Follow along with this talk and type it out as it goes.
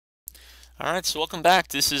Alright, so welcome back.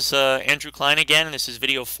 This is Andrew Klein again, and this is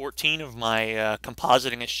video 14 of my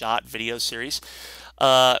Compositing a Shot video series.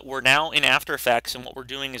 We're now in After Effects, and what we're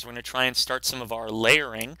doing is we're going to try and start some of our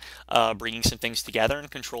layering, bringing some things together and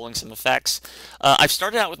controlling some effects. I've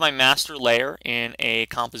started out with my master layer in a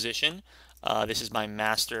composition. This is my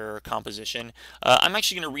master composition. I'm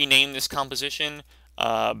actually going to rename this composition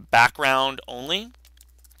background only,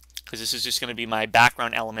 because this is just going to be my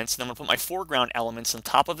background elements, and then I'm going to put my foreground elements on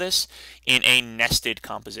top of this in a nested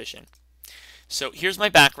composition. So here's my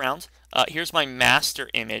background. Here's my master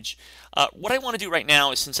image. What I want to do right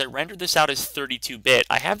now is, since I rendered this out as 32-bit,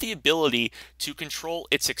 I have the ability to control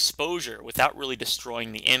its exposure without really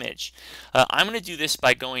destroying the image. I'm going to do this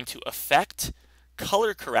by going to Effect,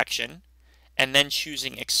 Color Correction, and then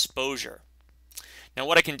choosing Exposure. Now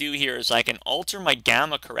what I can do here is I can alter my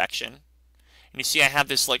gamma correction. And you see I have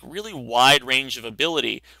this like really wide range of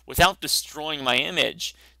ability without destroying my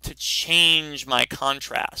image to change my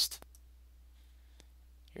contrast.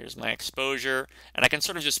 Here's my exposure, and I can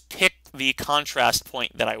sort of just pick the contrast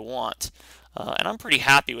point that I want. And I'm pretty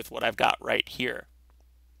happy with what I've got right here.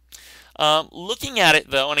 Looking at it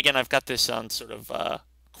though, and again I've got this on sort of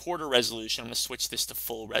quarter resolution. I'm going to switch this to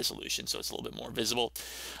full resolution so it's a little bit more visible.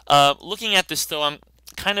 Looking at this though, I'm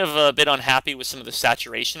kind of a bit unhappy with some of the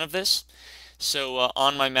saturation of this. So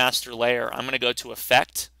on my master layer, I'm going to go to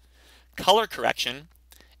Effect, Color Correction,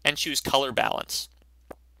 and choose Color Balance.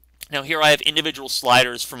 Now here I have individual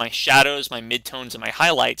sliders for my shadows, my midtones, and my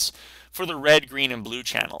highlights for the red, green, and blue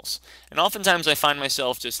channels. And oftentimes I find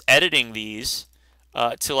myself just editing these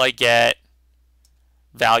till I get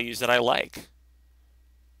values that I like.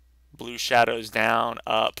 Blue shadows down,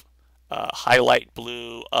 up, highlight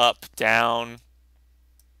blue, up, down.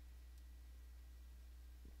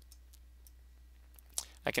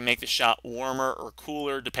 I can make the shot warmer or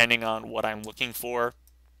cooler depending on what I'm looking for.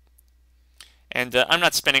 And I'm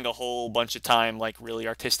not spending a whole bunch of time like really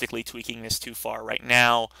artistically tweaking this too far right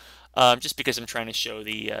now, just because I'm trying to show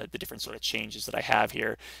the different sort of changes that I have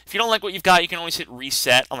here. If you don't like what you've got, you can always hit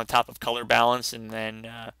Reset on the top of Color Balance and then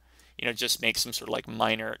just make some sort of like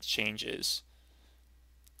minor changes.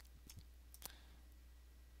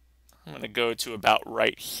 I'm going to go to about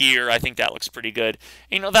right here. I think that looks pretty good.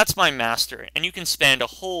 That's my master, and you can spend a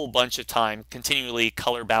whole bunch of time continually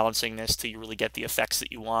color balancing this till you really get the effects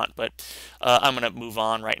that you want, but I'm going to move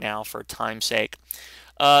on right now for time's sake.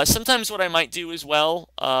 Sometimes what I might do as well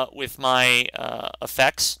with my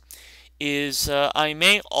effects is I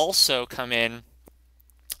may also come in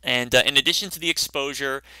and in addition to the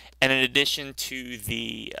exposure and in addition to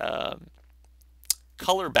the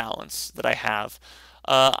color balance that I have,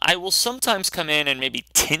 I will sometimes come in and maybe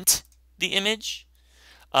tint the image.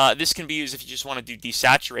 This can be used if you just want to do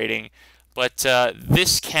desaturating, but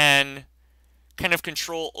this can kind of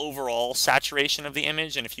control overall saturation of the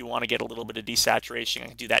image, and if you want to get a little bit of desaturation, I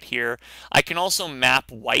can do that here. I can also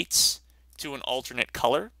map whites to an alternate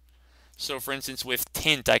color. So for instance, with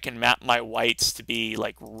tint, I can map my whites to be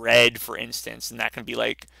like red, for instance, and that can be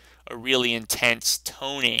like a really intense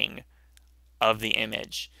toning of the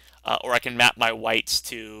image. Or I can map my whites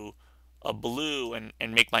to a blue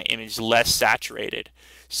and make my image less saturated.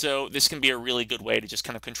 So this can be a really good way to just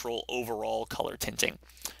kind of control overall color tinting.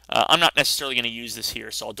 I'm not necessarily going to use this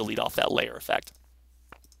here, so I'll delete off that layer effect.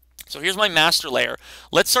 So here's my master layer.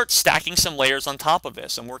 Let's start stacking some layers on top of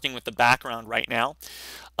this. I'm working with the background right now.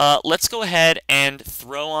 Let's go ahead and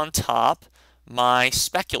throw on top my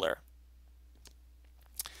specular.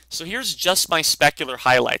 So here's just my specular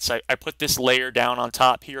highlights. I put this layer down on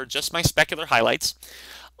top here, just my specular highlights.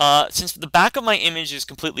 Since the back of my image is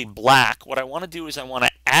completely black, what I want to do is I want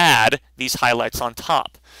to add these highlights on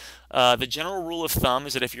top. The general rule of thumb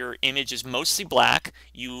is that if your image is mostly black,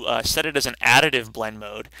 you set it as an additive blend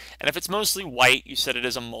mode, and if it's mostly white, you set it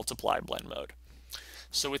as a multiply blend mode.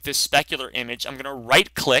 So with this specular image, I'm going to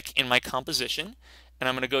right-click in my composition, and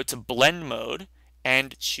I'm going to go to blend mode,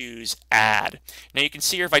 and choose Add. Now you can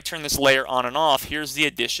see here if I turn this layer on and off, here's the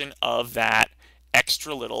addition of that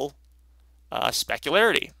extra little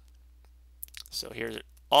specularity. So here's it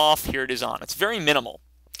off, here it is on. It's very minimal.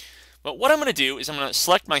 But what I'm going to do is I'm going to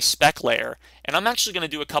select my spec layer, and I'm actually going to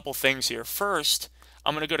do a couple things here. First,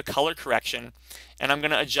 I'm going to go to color correction, and I'm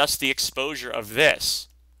going to adjust the exposure of this,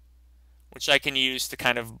 which I can use to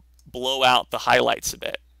kind of blow out the highlights a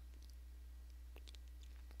bit.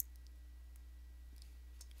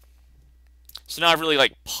 So now I've really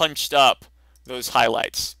like punched up those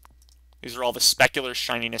highlights. These are all the specular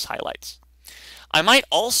shininess highlights. I might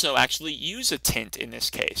also actually use a tint in this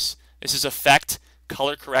case. This is Effect,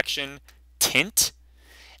 Color Correction, Tint,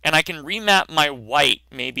 and I can remap my white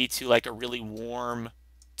maybe to like a really warm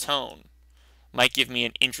tone. might give me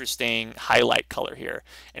an interesting highlight color here.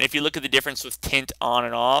 And if you look at the difference with tint on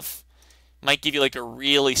and off, might give you like a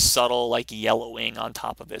really subtle like yellowing on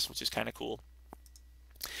top of this, which is kind of cool.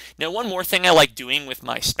 Now, one more thing I like doing with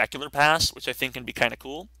my specular pass, which I think can be kind of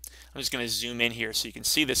cool, I'm just going to zoom in here so you can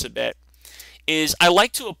see this a bit, is I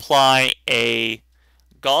like to apply a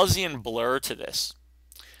Gaussian blur to this.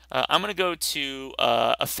 I'm going to go to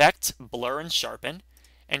Effect, Blur and Sharpen,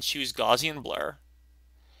 and choose Gaussian Blur.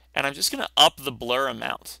 And I'm just going to up the blur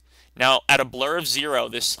amount. Now, at a blur of 0,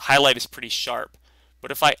 this highlight is pretty sharp.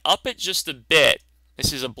 But if I up it just a bit,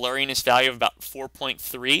 this is a blurriness value of about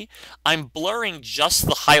 4.3, I'm blurring just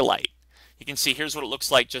the highlight. You can see here's what it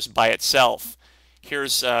looks like just by itself.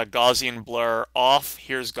 Here's Gaussian blur off,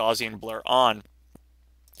 here's Gaussian blur on.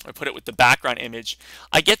 I put it with the background image.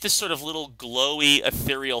 I get this sort of little glowy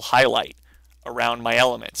ethereal highlight around my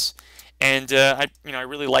elements. And I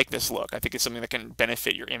really like this look. I think it's something that can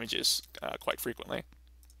benefit your images quite frequently.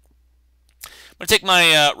 I'm going to take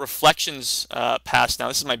my reflections pass now.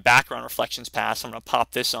 This is my background reflections pass. I'm going to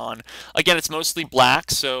pop this on. Again, it's mostly black,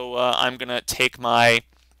 so I'm going to take my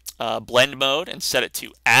blend mode and set it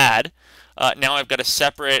to add. Now I've got a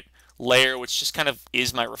separate layer which just kind of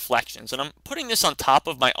is my reflections. And I'm putting this on top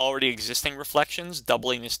of my already existing reflections,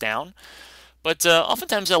 doubling this down. But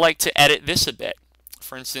oftentimes I like to edit this a bit.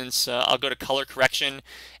 For instance, I'll go to color correction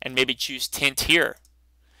and maybe choose tint here.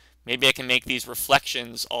 Maybe I can make these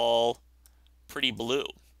reflections all pretty blue.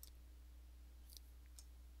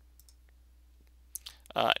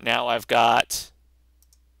 Now I've got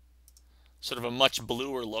sort of a much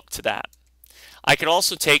bluer look to that. I could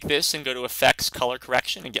also take this and go to Effects, Color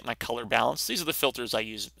Correction and get my color balance. These are the filters I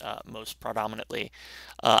use most predominantly.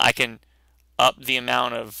 I can up the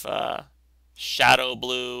amount of shadow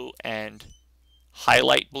blue and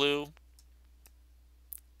highlight blue.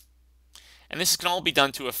 And this can all be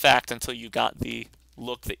done to effect until you got the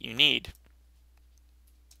look that you need.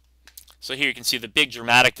 So here you can see the big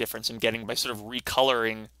dramatic difference I'm getting by sort of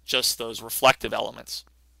recoloring just those reflective elements.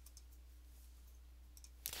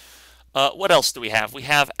 What else do we have? We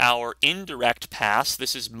have our indirect pass.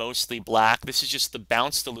 This is mostly black. This is just the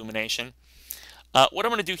bounced illumination. What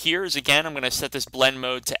I'm going to do here is, again, I'm going to set this blend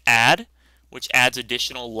mode to add, which adds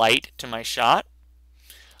additional light to my shot.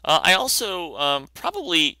 I also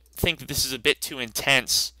probably think that this is a bit too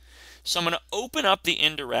intense. So I'm going to open up the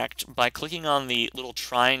indirect by clicking on the little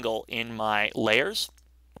triangle in my layers.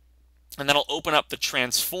 And then I'll open up the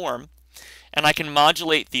transform. And I can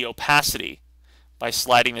modulate the opacity by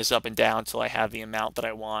sliding this up and down until I have the amount that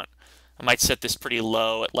I want. I might set this pretty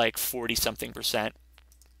low at like 40-something%.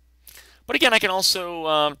 But again, I can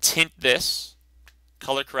also tint this.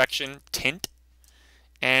 Color correction, tint.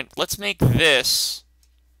 And let's make this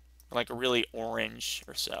like a really orange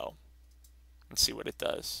or so. Let's see what it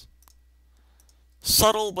does.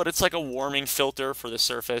 Subtle, but it's like a warming filter for the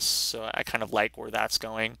surface, so I kind of like where that's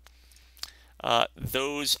going.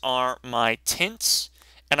 Those are my tints,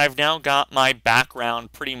 and I've now got my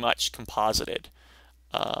background pretty much composited.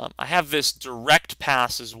 I have this direct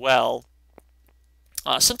pass as well.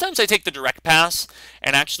 Sometimes I take the direct pass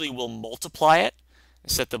and actually will multiply it.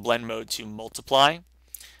 Set the blend mode to multiply.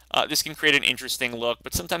 This can create an interesting look,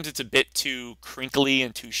 but sometimes it's a bit too crinkly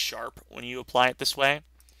and too sharp when you apply it this way.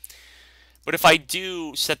 But if I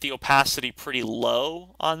do set the opacity pretty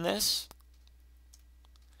low on this,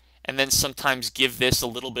 and then sometimes give this a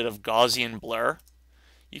little bit of Gaussian blur,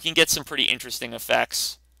 you can get some pretty interesting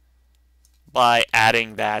effects by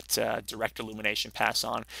adding that direct illumination pass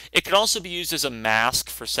on. It could also be used as a mask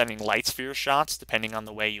for setting lights for your shots, depending on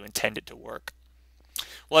the way you intend it to work.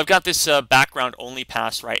 Well, I've got this background only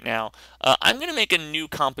pass right now. I'm going to make a new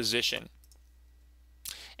composition.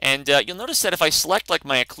 And you'll notice that if I select like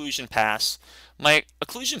my occlusion pass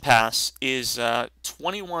is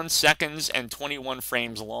 21 seconds and 21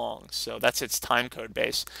 frames long. So that's its time code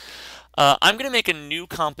base. I'm going to make a new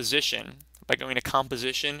composition by going to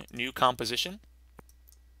Composition, New Composition.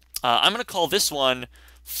 I'm going to call this one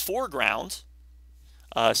Foreground.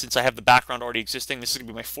 Since I have the background already existing, this is going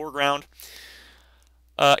to be my foreground.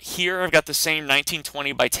 Here I've got the same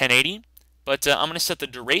 1920 by 1080, but I'm going to set the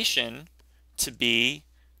duration to be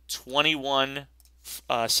 21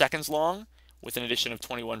 seconds long with an addition of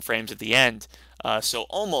 21 frames at the end, so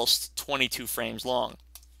almost 22 frames long.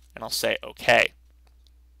 And I'll say OK.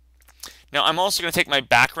 Now I'm also going to take my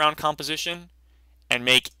background composition and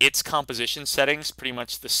make its composition settings pretty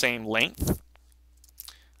much the same length,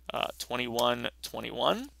 21,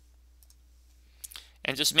 21.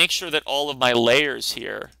 And just make sure that all of my layers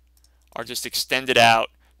here are just extended out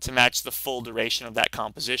to match the full duration of that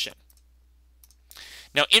composition.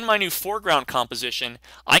 Now in my new foreground composition,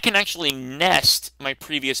 I can actually nest my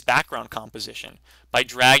previous background composition. By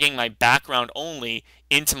dragging my background only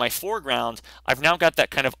into my foreground, I've now got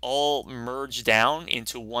that kind of all merged down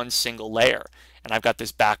into one single layer, and I've got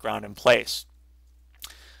this background in place.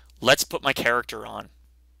 Let's put my character on.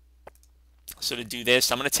 So to do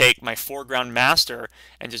this, I'm going to take my foreground master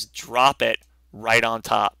and just drop it right on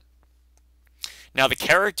top. Now the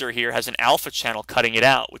character here has an alpha channel cutting it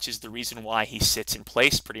out, which is the reason why he sits in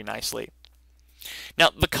place pretty nicely. Now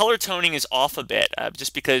the color toning is off a bit,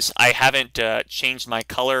 just because I haven't changed my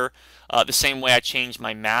color the same way I changed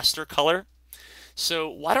my master color. So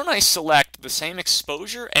why don't I select the same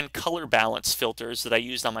exposure and color balance filters that I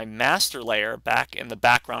used on my master layer back in the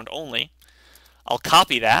background only. I'll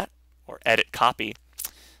copy that, or edit copy.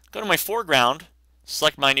 Go to my foreground,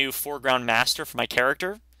 select my new foreground master for my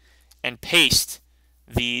character, and paste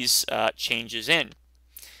these changes in.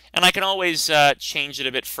 And I can always change it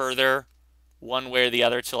a bit further one way or the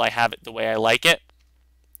other till I have it the way I like it.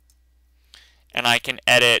 And I can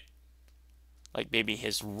edit like maybe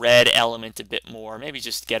his red element a bit more, maybe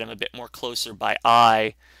just get him a bit more closer by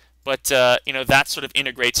eye. But you know, that sort of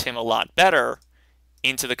integrates him a lot better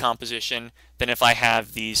into the composition than if I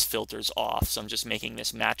have these filters off. So I'm just making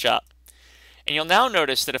this match up. And you'll now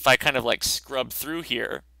notice that if I kind of like scrub through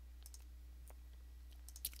here,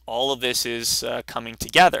 all of this is coming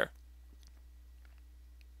together.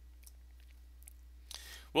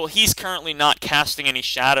 Well, he's currently not casting any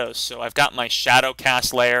shadows, so I've got my shadow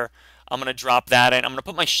cast layer. I'm going to drop that in. I'm going to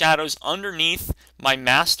put my shadows underneath my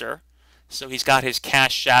master. So he's got his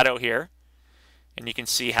cast shadow here, and you can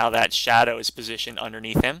see how that shadow is positioned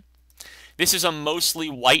underneath him. This is a mostly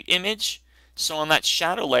white image, so on that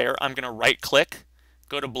shadow layer, I'm going to right click,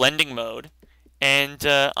 go to blending mode, and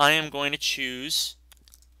I am going to choose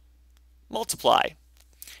multiply.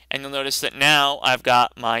 And you'll notice that now I've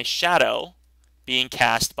got my shadow being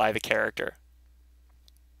cast by the character.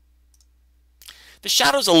 The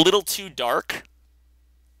shadow's a little too dark,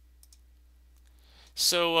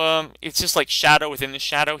 so it's just like shadow within the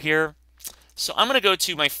shadow here. So I'm going to go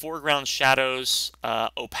to my foreground shadows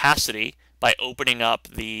opacity by opening up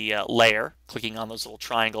the layer, clicking on those little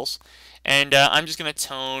triangles, and I'm just going to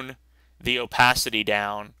tone the opacity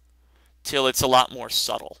down till it's a lot more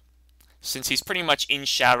subtle. Since he's pretty much in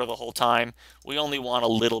shadow the whole time, we only want a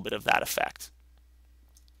little bit of that effect.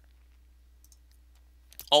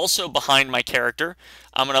 Also behind my character,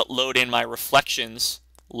 I'm going to load in my reflections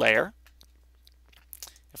layer.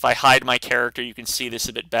 If I hide my character, you can see this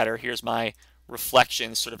a bit better. Here's my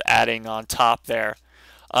reflections sort of adding on top there.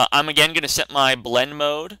 I'm again going to set my blend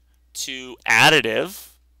mode to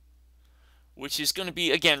additive, which is going to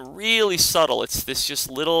be, again, really subtle. It's this just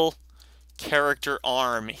little character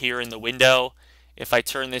arm here in the window. If I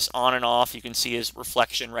turn this on and off, you can see his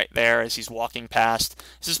reflection right there as he's walking past.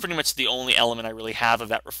 This is pretty much the only element I really have of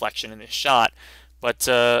that reflection in this shot. But,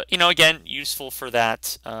 you know, again, useful for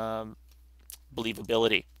that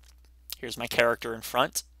believability. Here's my character in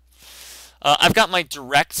front. I've got my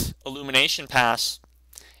direct illumination pass,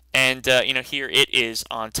 and, you know, here it is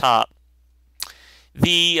on top.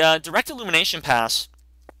 The direct illumination pass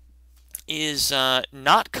is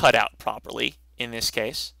not cut out properly in this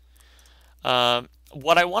case.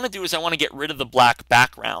 What I want to do is I want to get rid of the black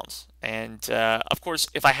background. And of course,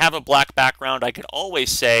 if I have a black background, I could always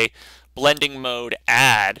say blending mode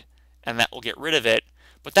add, and that will get rid of it.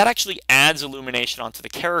 But that actually adds illumination onto the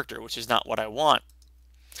character, which is not what I want.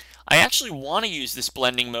 I actually want to use this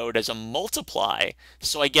blending mode as a multiply,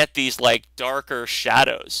 so I get these like darker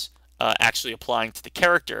shadows actually applying to the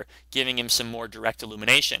character, giving him some more direct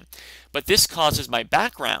illumination. But this causes my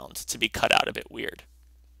background to be cut out a bit weird.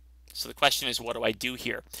 So the question is, what do I do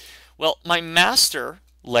here? Well, my master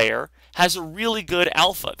layer has a really good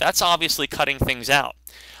alpha. That's obviously cutting things out.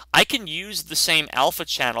 I can use the same alpha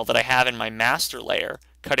channel that I have in my master layer,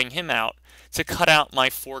 cutting him out, to cut out my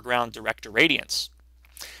foreground direct irradiance.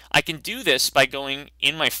 I can do this by going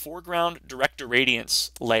in my foreground direct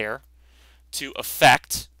irradiance layer to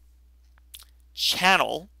Effect,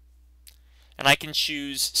 Channel, and I can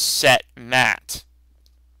choose Set Matte.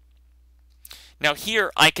 Now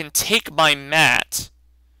here I can take my matte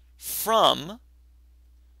from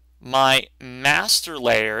my master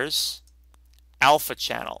layer's alpha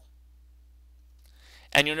channel.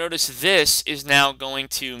 And you'll notice this is now going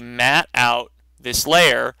to matte out this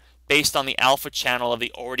layer based on the alpha channel of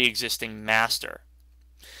the already existing master.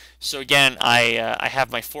 So again, I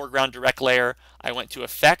have my foreground direct layer. I went to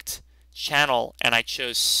Effect, Channel, and I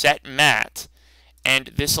chose Set Matte.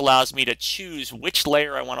 And this allows me to choose which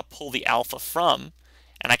layer I want to pull the alpha from.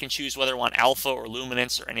 And I can choose whether I want alpha or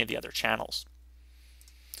luminance or any of the other channels.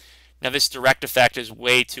 Now this direct effect is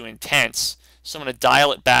way too intense, so I'm going to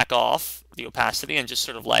dial it back off, the opacity, and just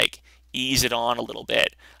sort of like ease it on a little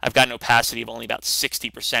bit. I've got an opacity of only about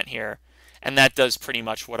 60% here, and that does pretty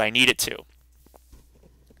much what I need it to.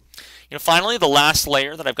 Finally, the last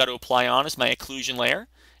layer that I've got to apply on is my occlusion layer,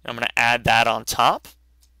 and I'm going to add that on top.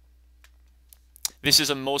 This is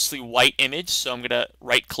a mostly white image, so I'm going to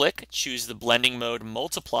right-click, choose the blending mode,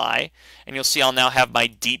 multiply, and you'll see I'll now have my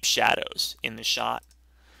deep shadows in the shot.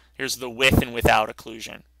 Here's the with and without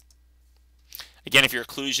occlusion. Again, if your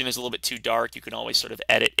occlusion is a little bit too dark, you can always sort of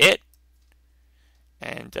edit it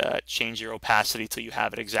and change your opacity till you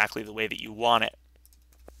have it exactly the way that you want it.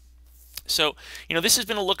 So, this has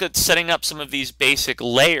been a look at setting up some of these basic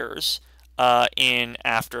layers in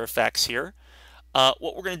After Effects here.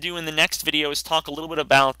 What we're going to do in the next video is talk a little bit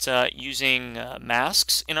about using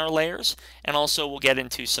masks in our layers, and also we'll get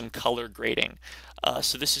into some color grading.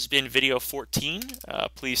 So this has been video 14.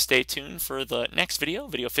 Please stay tuned for the next video,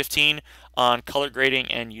 video 15, on color grading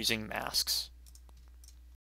and using masks.